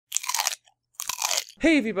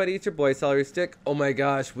Hey everybody, it's your boy CeleryStick. Oh my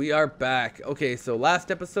gosh, we are back. Okay, so last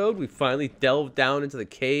episode, we finally delved down into the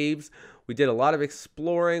caves. We did a lot of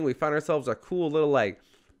exploring. We found ourselves a cool little,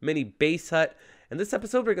 mini base hut. And this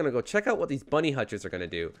episode, we're going to go check out what these bunny hutches are going to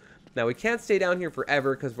do. Now, we can't stay down here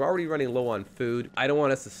forever because we're already running low on food. I don't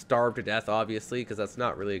want us to starve to death, obviously, because that's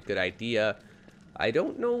not really a good idea. I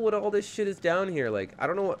don't know what all this shit is down here. I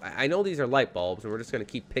don't know what... I know these are light bulbs, and we're just going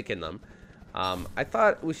to keep picking them. I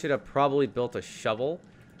thought we should have probably built a shovel.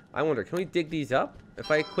 I wonder, can we dig these up?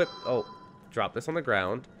 If I equip... Oh, drop this on the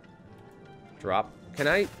ground. Drop. Can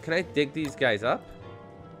I dig these guys up?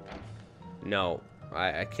 No,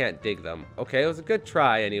 I can't dig them. Okay, it was a good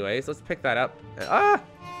try anyways. Let's pick that up. And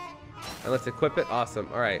let's equip it. Awesome.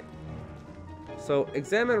 All right. So,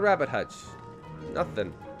 examine rabbit hutch.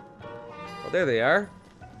 Nothing. Oh, there they are.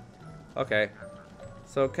 Okay.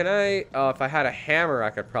 So can I, if I had a hammer, I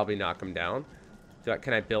could probably knock them down.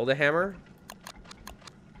 Can I build a hammer?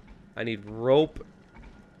 I need rope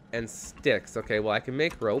and sticks. Okay, well, I can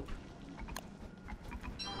make rope.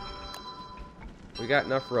 We got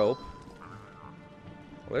enough rope.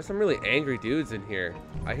 Well, there's some really angry dudes in here.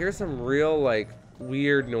 I hear some real,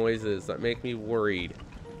 weird noises that make me worried.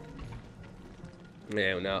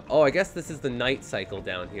 No. Oh, I guess this is the night cycle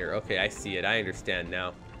down here. Okay, I see it. I understand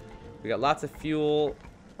now. We got lots of fuel.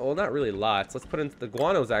 Well, not really lots. Let's put in the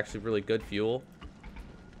guano is actually really good fuel.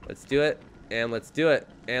 Let's do it. And let's do it.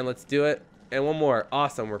 And let's do it. And one more.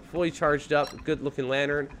 Awesome. We're fully charged up. Good looking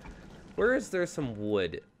lantern. Where is there some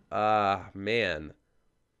wood? Man.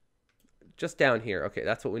 Just down here. Okay,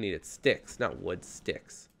 that's what we needed. Sticks, not wood.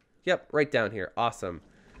 Sticks. Yep, right down here. Awesome.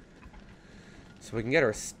 So we can get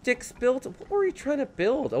our sticks built. What were we trying to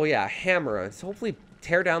build? Oh, yeah, a hammer. So hopefully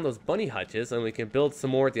tear down those bunny hutches and we can build some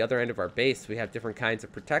more at the other end of our base. We have different kinds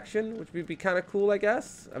of protection, which would be kind of cool, I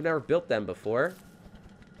guess. I've never built them before.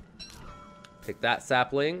 Take that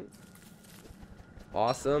sapling.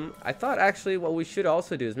 Awesome. I thought actually what we should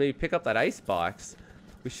also do is maybe pick up that ice box.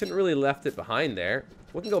 We shouldn't really left it behind there.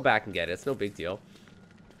 We can go back and get it. It's no big deal.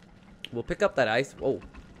 We'll pick up that ice. Whoa.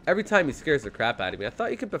 Every time he scares the crap out of me. I thought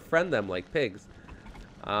you could befriend them like pigs.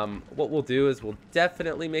 What we'll do is we'll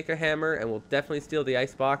definitely make a hammer and we'll definitely steal the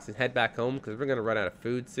ice box and head back home because we're going to run out of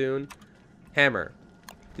food soon. Hammer.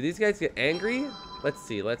 Do these guys get angry? Let's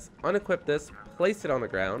see. Let's unequip this. Place it on the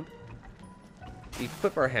ground.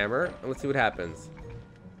 Equip our hammer and let's see what happens.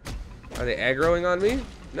 Are they aggroing on me?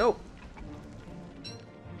 Nope.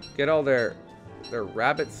 Get all their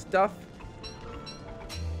rabbit stuff.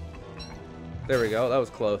 There we go. That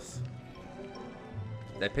was close.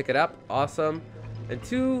 Did I pick it up? Awesome. And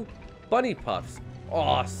 2 bunny puffs.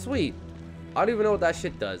 Oh, sweet. I don't even know what that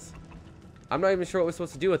shit does. I'm not even sure what we're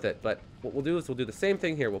supposed to do with it. But what we'll do is we'll do the same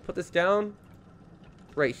thing here. We'll put this down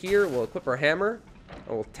right here. We'll equip our hammer.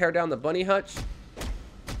 And we'll tear down the bunny hutch.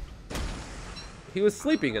 He was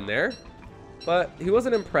sleeping in there. But he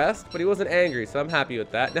wasn't impressed. But he wasn't angry. So I'm happy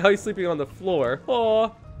with that. Now he's sleeping on the floor.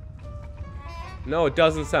 Oh. No, it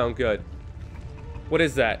doesn't sound good. What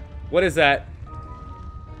is that? What is that?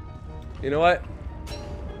 You know what?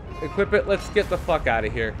 Equip it. Let's get the fuck out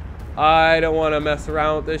of here. I don't want to mess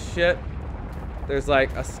around with this shit. There's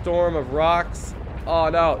like a storm of rocks. Oh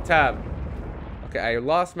no, tab. Okay, I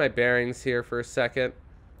lost my bearings here for a second.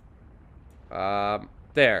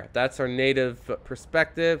 There. That's our native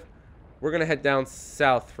perspective. We're gonna head down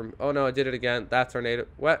south from... Oh no, I did it again. That's our native...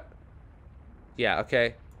 What? Yeah,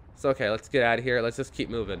 okay. So okay, let's get out of here. Let's just keep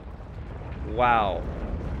moving. Wow.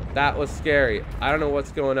 That was scary. I don't know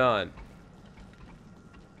what's going on.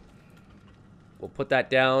 We'll put that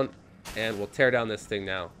down, and we'll tear down this thing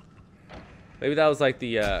now. Maybe that was like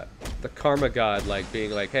the karma god, being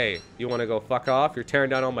like, hey, you want to go fuck off? You're tearing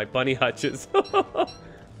down all my bunny hutches.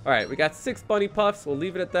 Alright, we got 6 bunny puffs. We'll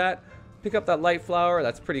leave it at that. Pick up that light flower.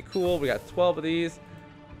 That's pretty cool. We got 12 of these.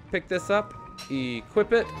 Pick this up.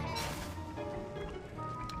 Equip it.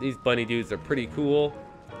 These bunny dudes are pretty cool.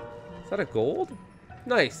 Is that a gold?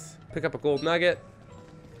 Nice. Pick up a gold nugget.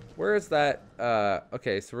 Where is that?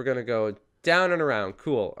 Okay, so we're going to go down and around.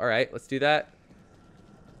 Cool. All right, let's do that.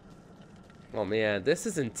 Oh, man, this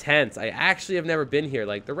is intense. I actually have never been here.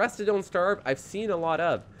 The rest of Don't Starve, I've seen a lot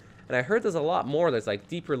of. And I heard there's a lot more. There's,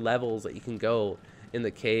 deeper levels that you can go in the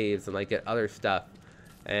caves and, get other stuff.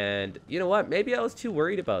 And you know what? Maybe I was too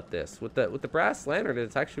worried about this. With the brass lantern,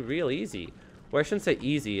 it's actually real easy. Well, I shouldn't say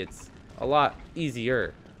easy. It's a lot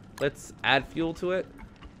easier. Let's add fuel to it.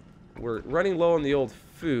 We're running low on the old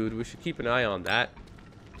food. We should keep an eye on that.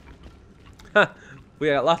 We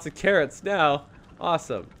got lots of carrots now.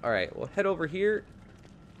 Awesome. Alright, we'll head over here.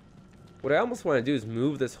 What I almost want to do is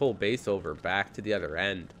move this whole base over back to the other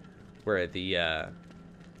end. Where the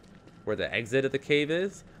where the exit of the cave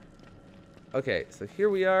is. Okay, so here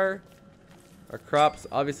we are. Our crops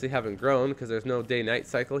obviously haven't grown because there's no day-night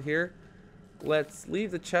cycle here. Let's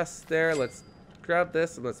leave the chests there. Let's grab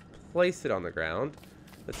this and let's place it on the ground.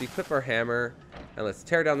 Let's equip our hammer and let's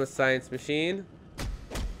tear down the science machine.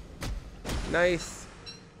 Nice.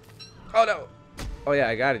 Oh no. Oh yeah,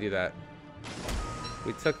 I gotta do that.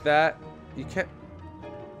 We took that. You can't.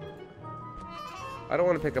 I don't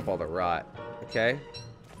want to pick up all the rot. Okay.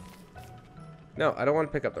 No, I don't want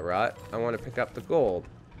to pick up the rot. I want to pick up the gold.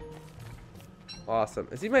 Awesome.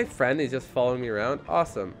 Is he my friend? He's just following me around?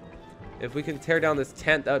 Awesome. If we can tear down this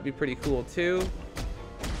tent, that would be pretty cool too.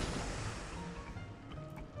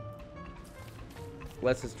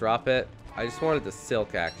 Let's just drop it. I just wanted the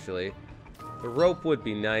silk, actually. The rope would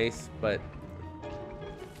be nice, but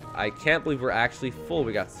I can't believe we're actually full.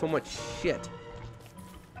 We got so much shit.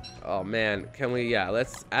 Oh, man. Can we... Yeah,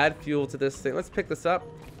 let's add fuel to this thing. Let's pick this up.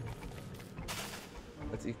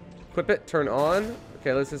 Let's equip it. Turn on.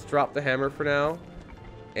 Okay, let's just drop the hammer for now.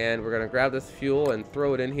 And we're going to grab this fuel and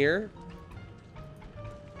throw it in here.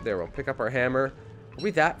 There, we'll pick up our hammer. Are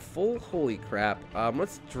we that full? Holy crap.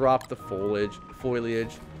 Let's drop the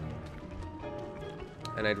foliage.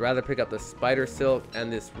 And I'd rather pick up the spider silk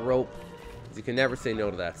and this rope, because you can never say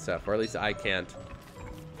no to that stuff, or at least I can't.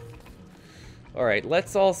 Alright,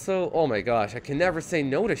 let's also... Oh my gosh, I can never say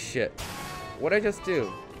no to shit. What'd I just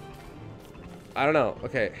do? I don't know.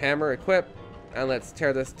 Okay, hammer equip, and let's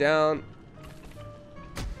tear this down.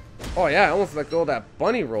 Oh yeah, I almost let go of that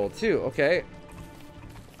bunny roll too. Okay.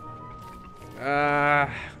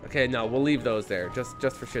 Okay, no, we'll leave those there, just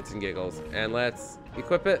for shits and giggles. And let's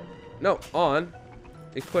equip it. No, on.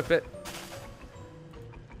 Equip it.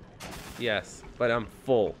 Yes, but I'm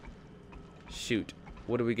full. Shoot.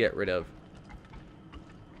 What do we get rid of?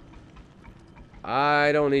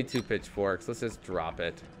 I don't need 2 pitchforks. Let's just drop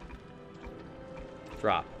it.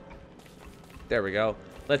 Drop. There we go.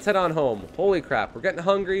 Let's head on home. Holy crap. We're getting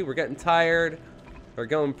hungry. We're getting tired. We're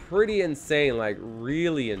going pretty insane, like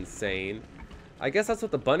really insane. I guess that's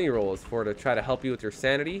what the bunny roll is for, to try to help you with your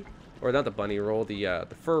sanity. Or not the bunny roll, the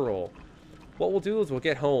fur roll. What we'll do is we'll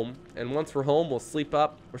get home, and once we're home, we'll sleep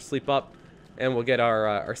up, and we'll get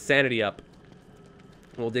our sanity up.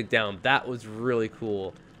 We'll dig down. That was really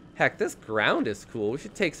cool. Heck, this ground is cool. We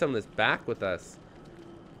should take some of this back with us.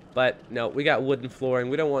 But no, we got wooden flooring.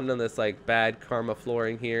 We don't want none of this like bad karma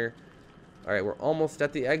flooring here. All right, we're almost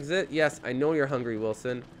at the exit. Yes, I know you're hungry,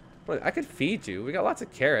 Wilson. Look, I could feed you. We got lots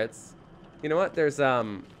of carrots. You know what? There's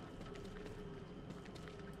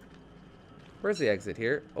where's the exit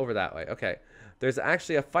here? Over that way. Okay. There's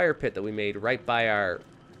actually a fire pit that we made right by our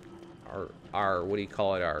what do you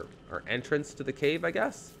call it? Our entrance to the cave, I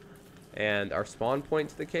guess. And our spawn point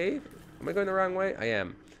to the cave. Am I going the wrong way? I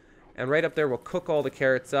am. And right up there, we'll cook all the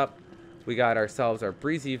carrots up. We got ourselves our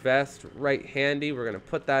breezy vest right handy. We're going to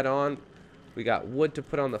put that on. We got wood to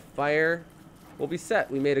put on the fire. We'll be set.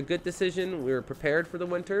 We made a good decision. We were prepared for the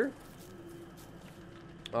winter.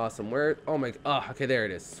 Awesome. Where? Oh my... Oh, okay, there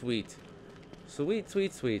it is. Sweet. Sweet,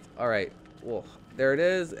 sweet, sweet. All right. Well, there it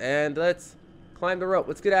is. And let's climb the rope.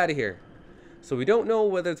 Let's get out of here. So we don't know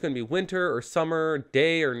whether it's going to be winter or summer,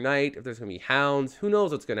 day or night, if there's going to be hounds. Who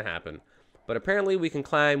knows what's going to happen. But apparently we can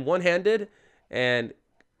climb one-handed, and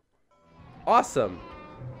awesome.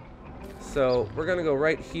 So we're going to go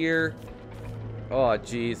right here. Oh,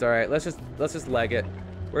 geez. All right, let's just leg it.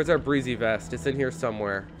 Where's our breezy vest? It's in here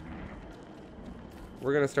somewhere.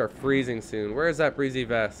 We're going to start freezing soon. Where is that breezy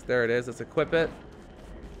vest? There it is. Let's equip it.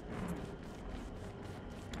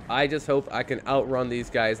 I just hope I can outrun these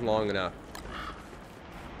guys long enough.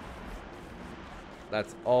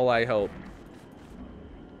 That's all I hope.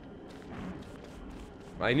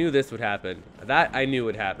 I knew this would happen. That I knew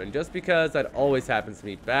would happen. Just because that always happens to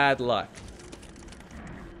me. Bad luck.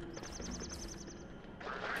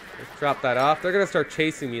 Let's drop that off. They're going to start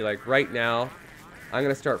chasing me like right now. I'm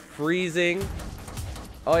going to start freezing.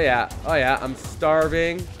 Oh yeah. Oh yeah. I'm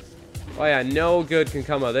starving. Oh yeah. No good can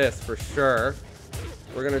come of this for sure.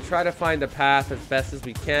 We're going to try to find a path as best as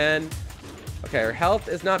we can. Okay, our health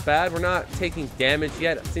is not bad. We're not taking damage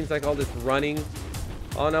yet. It seems like all this running.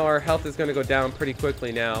 Oh no, our health is going to go down pretty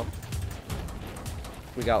quickly now.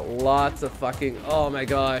 We got lots of fucking... Oh my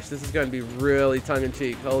gosh, this is going to be really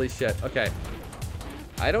tongue-in-cheek. Holy shit. Okay.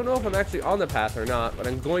 I don't know if I'm actually on the path or not, but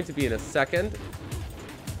I'm going to be in a second.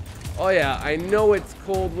 Oh yeah, I know it's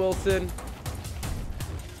cold, Wilson.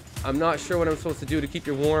 I'm not sure what I'm supposed to do to keep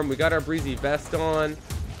you warm. We got our breezy vest on.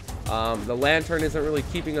 The lantern isn't really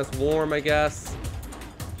keeping us warm, I guess.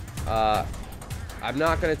 I'm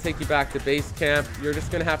not going to take you back to base camp. You're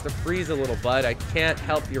just going to have to freeze a little, bud. I can't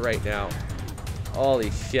help you right now.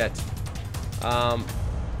 Holy shit.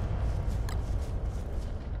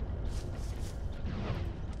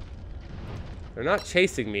 They're not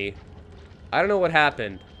chasing me. I don't know what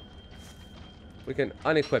happened. We can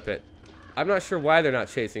unequip it. I'm not sure why they're not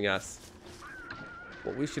chasing us.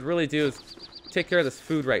 What we should really do is take care of this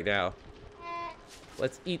food right now.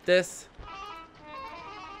 Let's eat this.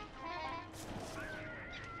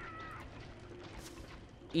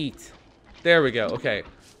 Eat. There we go. Okay.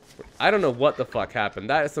 I don't know what the fuck happened.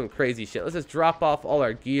 That is some crazy shit. Let's just drop off all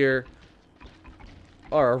our gear.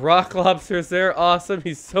 Oh, our rock lobster's there. Awesome.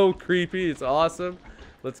 He's so creepy. It's awesome.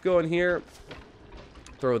 Let's go in here.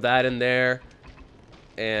 Throw that in there.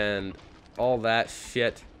 And all that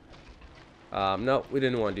shit. No, we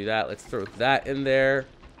didn't want to do that. Let's throw that in there.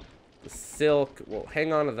 The silk. We'll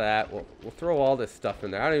hang on to that. We'll throw all this stuff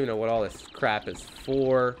in there. I don't even know what all this crap is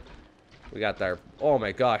for. We got there. Oh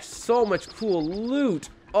my gosh. So much cool loot.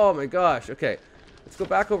 Oh my gosh. Okay. Let's go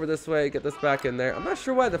back over this way. Get this back in there. I'm not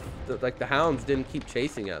sure why the hounds didn't keep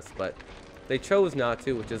chasing us, but they chose not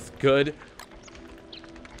to, which is good.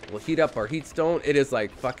 We'll heat up our heat stone. It is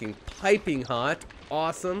like fucking piping hot.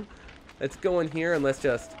 Awesome. Let's go in here and let's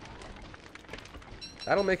just...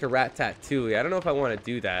 That'll make a rat tattoo. I don't know if I want to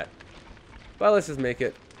do that. But let's just make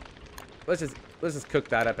it. Let's just cook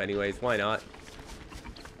that up anyways. Why not?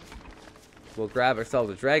 We'll grab ourselves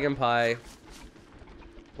a dragon pie.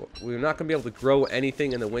 We're not going to be able to grow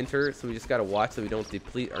anything in the winter, so we just got to watch so we don't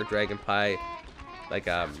deplete our dragon pie, like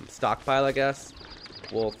stockpile, I guess.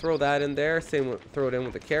 We'll throw that in there. Same with, throw it in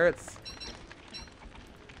with the carrots.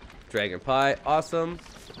 Dragon pie. Awesome.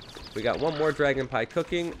 We got one more dragon pie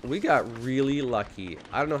cooking. We got really lucky.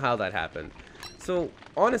 I don't know how that happened. So,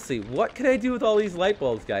 honestly, what can I do with all these light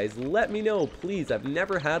bulbs, guys? Let me know, please. I've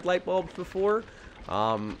never had light bulbs before.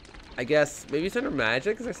 I guess maybe it's under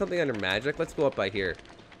magic. Is there something under magic? Let's go up by here.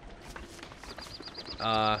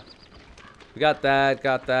 We got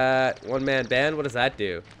that. One-man band. What does that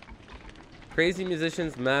do? Crazy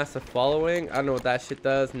musicians, massive following. I don't know what that shit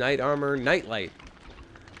does. Night armor, night light.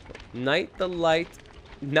 Light the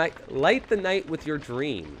night with your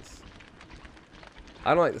dreams.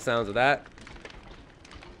 I don't like the sounds of that.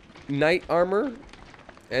 Night armor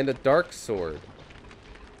and a dark sword.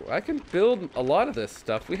 I can build a lot of this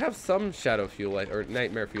stuff. We have some shadow fuel, or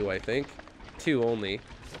nightmare fuel, I think. 2 only.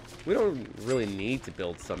 We don't really need to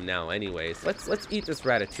build some now anyways. Let's eat this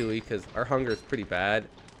ratatouille because our hunger is pretty bad.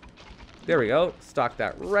 There we go. Stock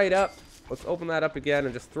that right up. Let's open that up again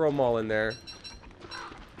and just throw them all in there.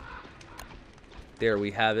 There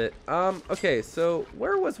we have it. Okay, so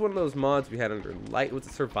where was one of those mods we had under light? Was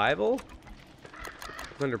it survival?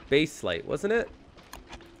 It was under base light, wasn't it?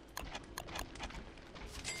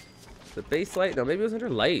 The base light? No, maybe it was under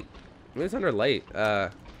light. Maybe it was under light.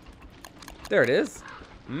 There it is.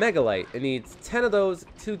 Mega light. It needs 10 of those.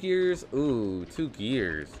 2 gears. Ooh, 2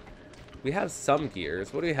 gears. We have some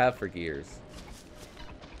gears. What do we have for gears?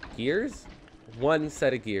 Gears? 1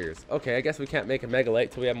 set of gears. Okay, I guess we can't make a mega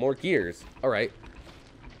light till we have more gears. Alright.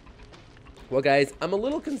 Well, guys, I'm a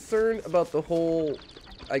little concerned about the whole,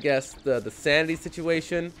 I guess, the sanity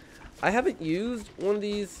situation. I haven't used one of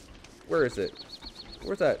these. Where is it?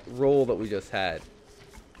 Where's that roll that we just had?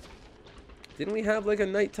 Didn't we have like a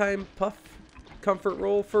nighttime puff comfort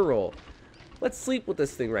roll? Fur roll. Let's sleep with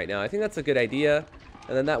this thing right now. I think that's a good idea.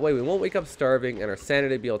 And then that way we won't wake up starving and our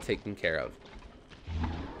sanity will be all taken care of.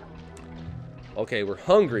 Okay, we're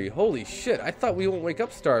hungry. Holy shit. I thought we won't wake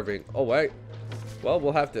up starving. Oh, wait. Well,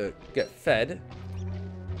 we'll have to get fed.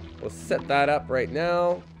 We'll set that up right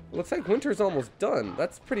now. Looks like winter's almost done.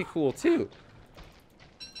 That's pretty cool, too.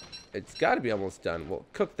 It's got to be almost done. We'll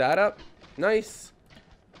cook that up. Nice.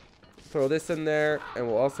 Throw this in there. And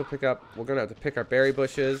we'll also pick up... We're going to have to pick our berry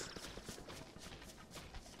bushes.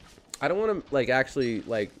 I don't want to, like, actually,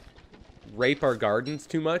 like, rape our gardens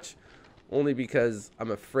too much. Only because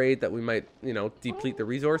I'm afraid that we might, you know, deplete the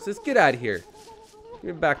resources. Get out of here.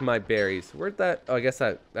 Give me back my berries. Where'd that... Oh, I guess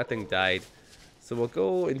that thing died. So we'll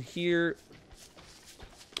go in here.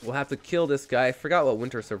 We'll have to kill this guy. I forgot what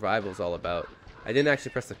winter survival is all about. I didn't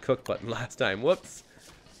actually press the cook button last time. Whoops.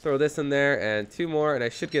 Throw this in there and 2 more. And I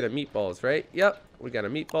should get a meatballs, right? Yep. We got a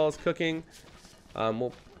meatballs cooking.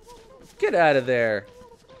 We'll... Get out of there.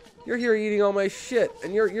 You're here eating all my shit.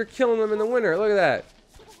 And you're killing them in the winter. Look at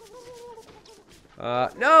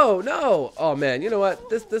that. No. Oh, man. You know what?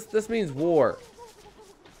 This means war.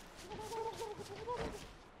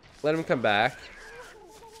 Let him come back.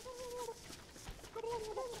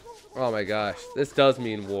 Oh my gosh. This does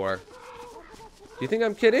mean war. Do you think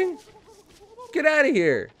I'm kidding? Get out of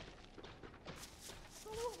here.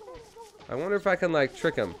 I wonder if I can, like,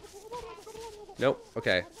 trick him. Nope.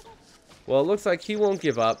 Okay. Well, it looks like he won't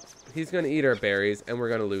give up. He's going to eat our berries, and we're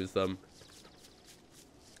going to lose them.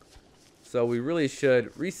 So we really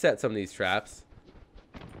should reset some of these traps.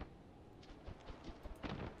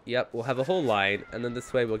 Yep, we'll have a whole line, and then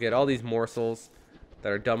this way we'll get all these morsels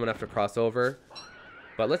that are dumb enough to cross over.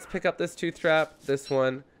 But let's pick up this tooth trap, this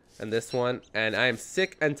one, and I am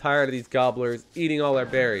sick and tired of these gobblers eating all our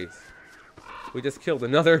berries. We just killed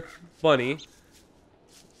another bunny.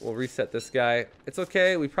 We'll reset this guy. It's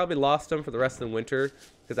okay, we probably lost him for the rest of the winter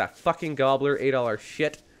because that fucking gobbler ate all our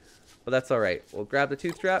shit. But that's alright. We'll grab the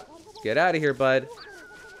tooth trap, get out of here, bud.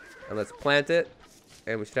 And let's plant it.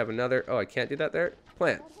 And we should have another, oh, I can't do that there?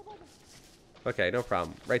 Plant. Okay, no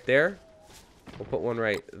problem. Right there. We'll put one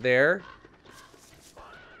right there.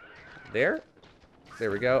 There. There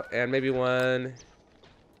we go. And maybe one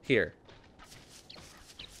here.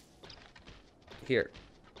 Here.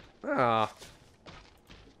 Ah.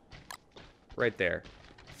 Right there.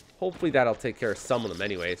 Hopefully that'll take care of some of them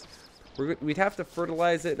anyways. We'd have to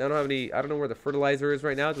fertilize it. I don't have any, I don't know where the fertilizer is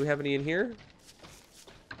right now. Do we have any in here?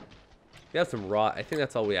 We have some rot. I think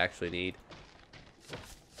that's all we actually need.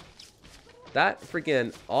 That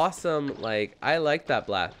freaking awesome, like, I like that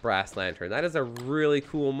brass lantern. That is a really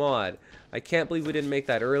cool mod. I can't believe we didn't make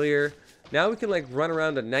that earlier. Now we can, like, run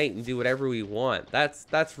around at night and do whatever we want.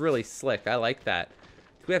 That's really slick. I like that.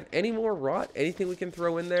 Do we have any more rot? Anything we can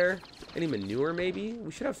throw in there? Any manure, maybe?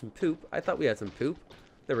 We should have some poop. I thought we had some poop.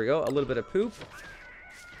 There we go. A little bit of poop.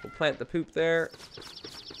 We'll plant the poop there.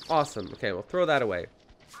 Awesome. Okay, we'll throw that away.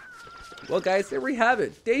 Well, guys, there we have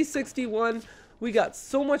it. Day 61. We got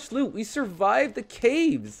so much loot. We survived the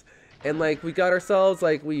caves. And, like, we got ourselves,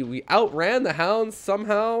 like, we outran the hounds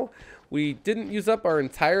somehow. We didn't use up our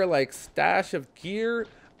entire, like, stash of gear.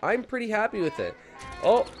 I'm pretty happy with it.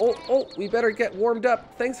 Oh, we better get warmed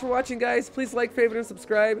up. Thanks for watching, guys. Please like, favorite, and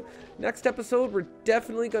subscribe. Next episode, we're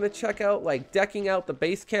definitely going to check out, like, decking out the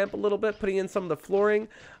base camp a little bit, putting in some of the flooring.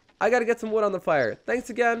 I got to get some wood on the fire. Thanks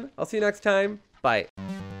again. I'll see you next time. Bye.